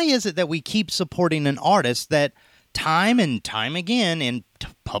 Why is it that we keep supporting an artist that time and time again in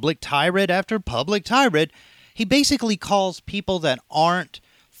public tirade after public tirade, he basically calls people that aren't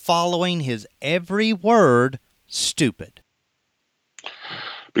following his every word stupid?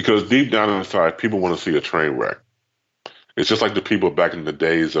 Because deep down inside, people want to see a train wreck. It's just like the people back in the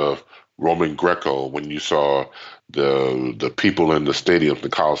days of Roman Greco, when you saw the people in the stadiums, the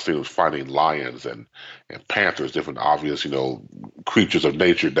Coliseums, fighting lions and panthers, different obvious, creatures of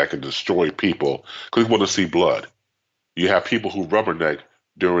nature that can destroy people because we want to see blood. You have people who rubberneck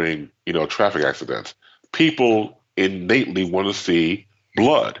during, traffic accidents. People innately want to see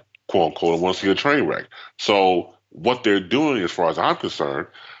blood, quote unquote, and want to see a train wreck. So what they're doing, as far as I'm concerned,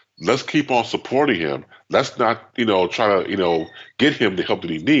 let's keep on supporting him. Let's not, try to, get him the help that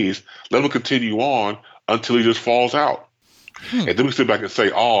he needs. Let him continue on until he just falls out. And then we sit back and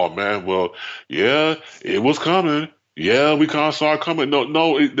say, oh, man, well, yeah, it was coming. Yeah, we kind of saw it coming.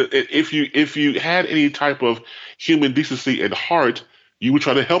 No. If you had any type of human decency and heart, you would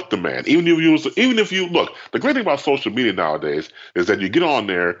try to help the man. Even if you look, the great thing about social media nowadays is that you get on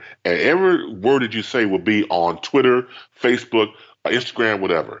there and every word that you say will be on Twitter, Facebook, Instagram,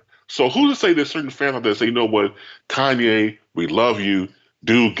 whatever. So who's to say there's certain fans out there that say, you know what, Kanye, we love you,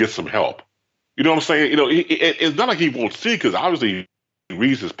 dude, get some help. You know what I'm saying? It's not like he won't see, because obviously he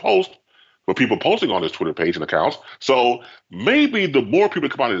reads his post for people posting on his Twitter page and accounts. So maybe the more people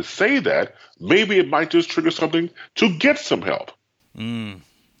come out and say that, maybe it might just trigger something to get some help.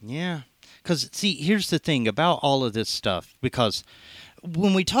 Yeah. Because, see, here's the thing about all of this stuff, because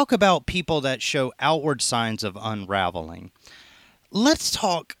when we talk about people that show outward signs of unraveling, let's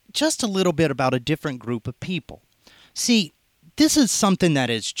talk just a little bit about a different group of people. See, this is something that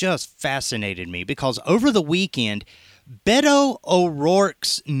has just fascinated me because over the weekend, Beto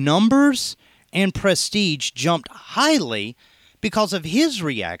O'Rourke's numbers and prestige jumped highly because of his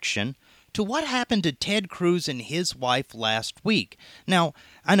reaction to what happened to Ted Cruz and his wife last week. Now,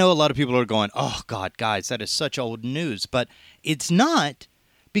 I know a lot of people are going, oh, God, guys, that is such old news. But it's not,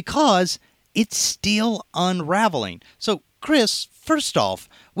 because it's still unraveling. So, Chris, first off,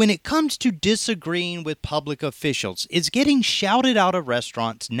 when it comes to disagreeing with public officials, is getting shouted out of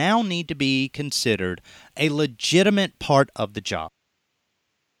restaurants now need to be considered a legitimate part of the job?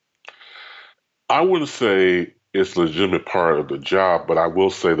 I wouldn't say it's a legitimate part of the job, but I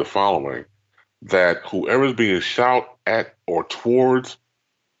will say the following, that whoever's being shouted at or towards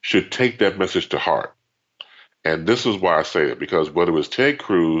should take that message to heart. And this is why I say it, because whether it was Ted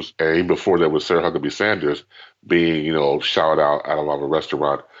Cruz, and even before that was Sarah Huckabee Sanders being, shouted out of a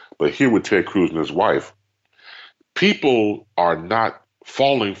restaurant, but here with Ted Cruz and his wife, people are not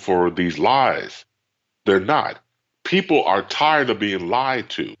falling for these lies. They're not. People are tired of being lied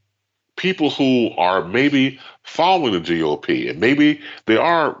to. People who are maybe following the GOP, and maybe they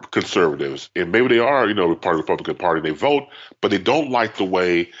are conservatives, and maybe they are, part of the Republican Party, they vote, but they don't like the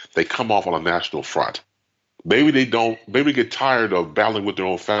way they come off on a national front. Maybe they don't. Maybe get tired of battling with their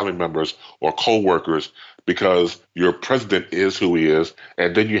own family members or co-workers because your president is who he is,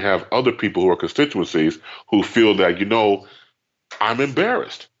 and then you have other people who are constituencies who feel that I'm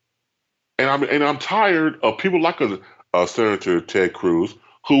embarrassed, and I'm tired of people like a Senator Ted Cruz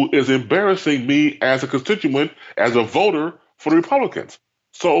who is embarrassing me as a constituent, as a voter for the Republicans.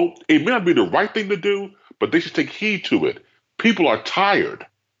 So it may not be the right thing to do, but they should take heed to it. People are tired.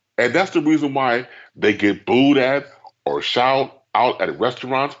 And that's the reason why they get booed at or shout out at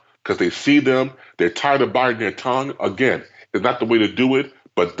restaurants, because they see them. They're tired of biting their tongue. Again, it's not the way to do it,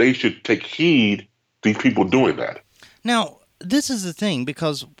 but they should take heed these people doing that. Now, this is the thing,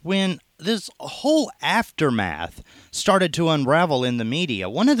 because when this whole aftermath started to unravel in the media,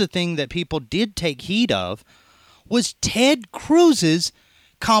 one of the things that people did take heed of was Ted Cruz's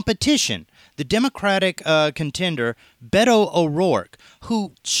competition, the Democratic contender, Beto O'Rourke,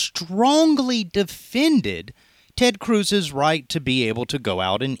 who strongly defended Ted Cruz's right to be able to go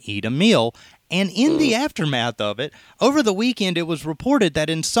out and eat a meal. And in the aftermath of it, over the weekend, it was reported that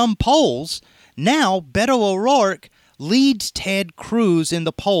in some polls, now Beto O'Rourke leads Ted Cruz in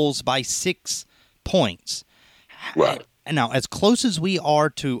the polls by 6 points. Right. Now, as close as we are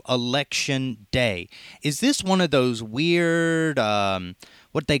to Election Day, is this one of those weird,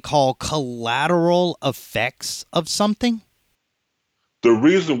 what they call collateral effects of something? The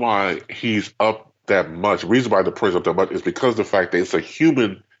reason why he's up that much, the reason why the price up that much is because of the fact that it's a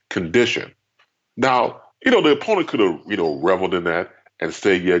human condition. Now, the opponent could have, reveled in that and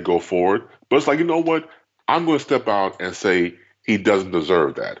say, yeah, go forward. But it's like, you know what? I'm going to step out and say he doesn't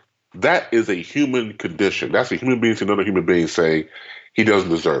deserve that. That is a human condition. That's a human being to another human being saying he doesn't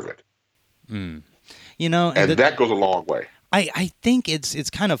deserve it. And that goes a long way. I think it's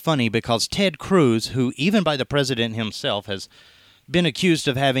kind of funny because Ted Cruz, who even by the president himself has been accused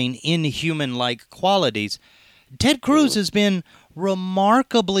of having inhuman-like qualities, Ted Cruz has been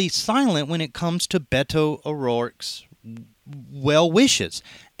remarkably silent when it comes to Beto O'Rourke's well wishes.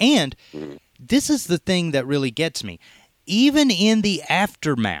 And this is the thing that really gets me. Even in the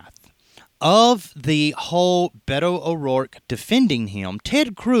aftermath of the whole Beto O'Rourke defending him,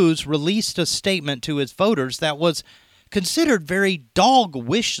 Ted Cruz released a statement to his voters that was considered very dog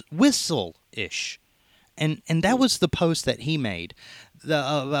whistle-ish. And that was the post that he made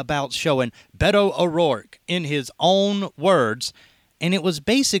about showing Beto O'Rourke in his own words. And it was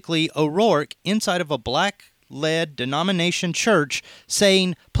basically O'Rourke inside of a black-led denomination church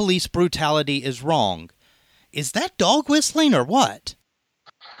saying police brutality is wrong. Is that dog whistling or what?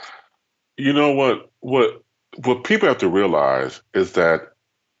 You know what people have to realize is that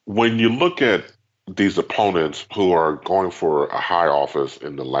when you look at these opponents who are going for a high office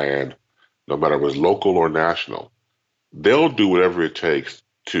in the land, no matter if it's local or national, they'll do whatever it takes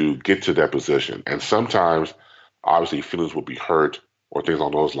to get to that position. And sometimes, obviously, feelings will be hurt or things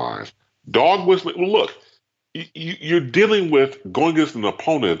along those lines. Dog whistling, well, look, you're dealing with going against an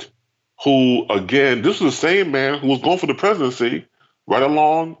opponent who, again, this was the same man who was going for the presidency right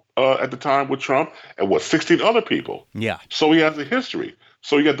along at the time with Trump and 16 other people. Yeah. So he has a history.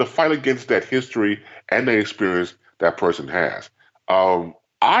 So you have to fight against that history and the experience that person has.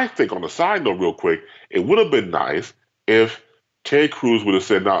 I think on the side note, real quick, it would have been nice if Ted Cruz would have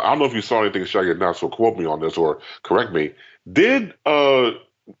said, now, I don't know if you saw anything, Shaggy, now, so quote me on this or correct me. Did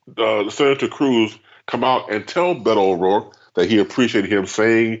Senator Cruz come out and tell Beto O'Rourke that he appreciated him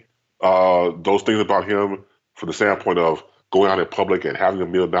saying those things about him from the standpoint of going out in public and having a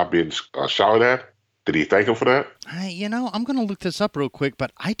meal not being shouted at? Did he thank him for that? I'm going to look this up real quick,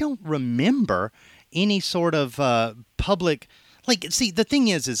 but I don't remember any sort of public... see, the thing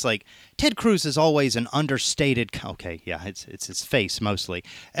is like, Ted Cruz is always an understated... Okay, yeah, it's his face, mostly.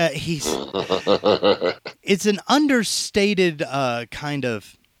 It's an understated kind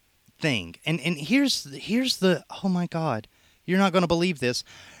of thing. And here's the... Oh, my God. You're not going to believe this.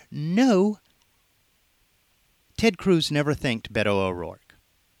 No, Ted Cruz never thanked Beto O'Rourke.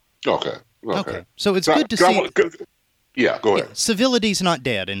 Okay. So it's good to see... Yeah, go ahead. Yeah, civility's not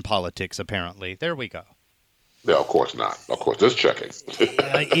dead in politics, apparently. There we go. No, of course not. Of course, just checking.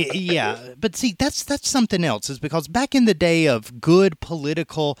 Yeah, but see, that's something else, is because back in the day of good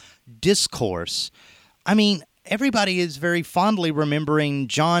political discourse, I mean, everybody is very fondly remembering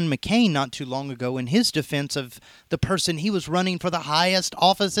John McCain not too long ago in his defense of the person he was running for the highest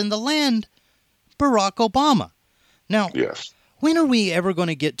office in the land, Barack Obama. Now, yes. When are we ever going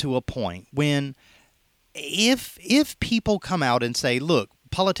to get to a point when if people come out and say, look,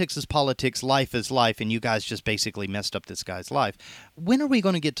 politics is politics, life is life, and you guys just basically messed up this guy's life, when are we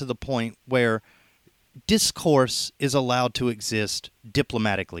going to get to the point where discourse is allowed to exist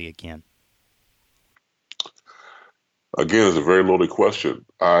diplomatically again? Again, it's a very loaded question.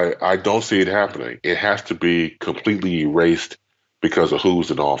 I don't see it happening. It has to be completely erased because of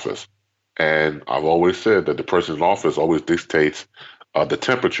who's in office. And I've always said that the person in office always dictates the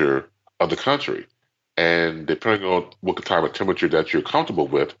temperature of the country. And depending on what type of temperature that you're comfortable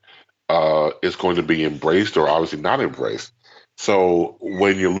with, is going to be embraced or obviously not embraced. So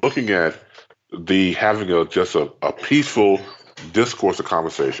when you're looking at having just a peaceful discourse or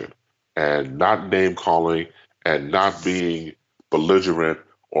conversation and not name calling and not being belligerent,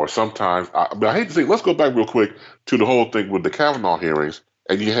 or sometimes, I hate to say, let's go back real quick to the whole thing with the Kavanaugh hearings,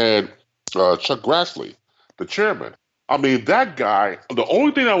 and you had Chuck Grassley, the chairman. I mean, that guy, the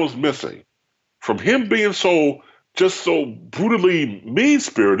only thing I was missing from him being so brutally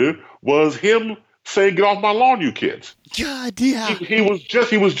mean-spirited was him saying, "Get off my lawn, you kids." God, yeah. He was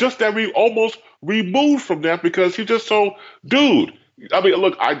just that almost removed from that because he's just so, dude. I mean,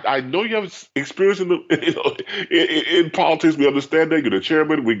 look, I know you have experience in politics. We understand that. You're the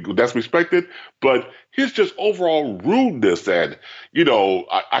chairman. That's respected. But his just overall rudeness, and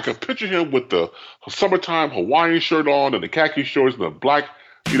I can picture him with the summertime Hawaiian shirt on and the khaki shorts and the black,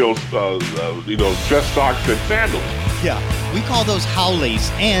 dress socks and sandals. Yeah, we call those howleys.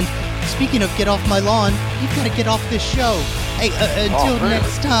 And speaking of get off my lawn, you've got to get off this show. Hey, until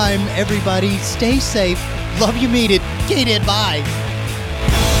next time, everybody, stay safe. Love you, mean it. Get it, bye.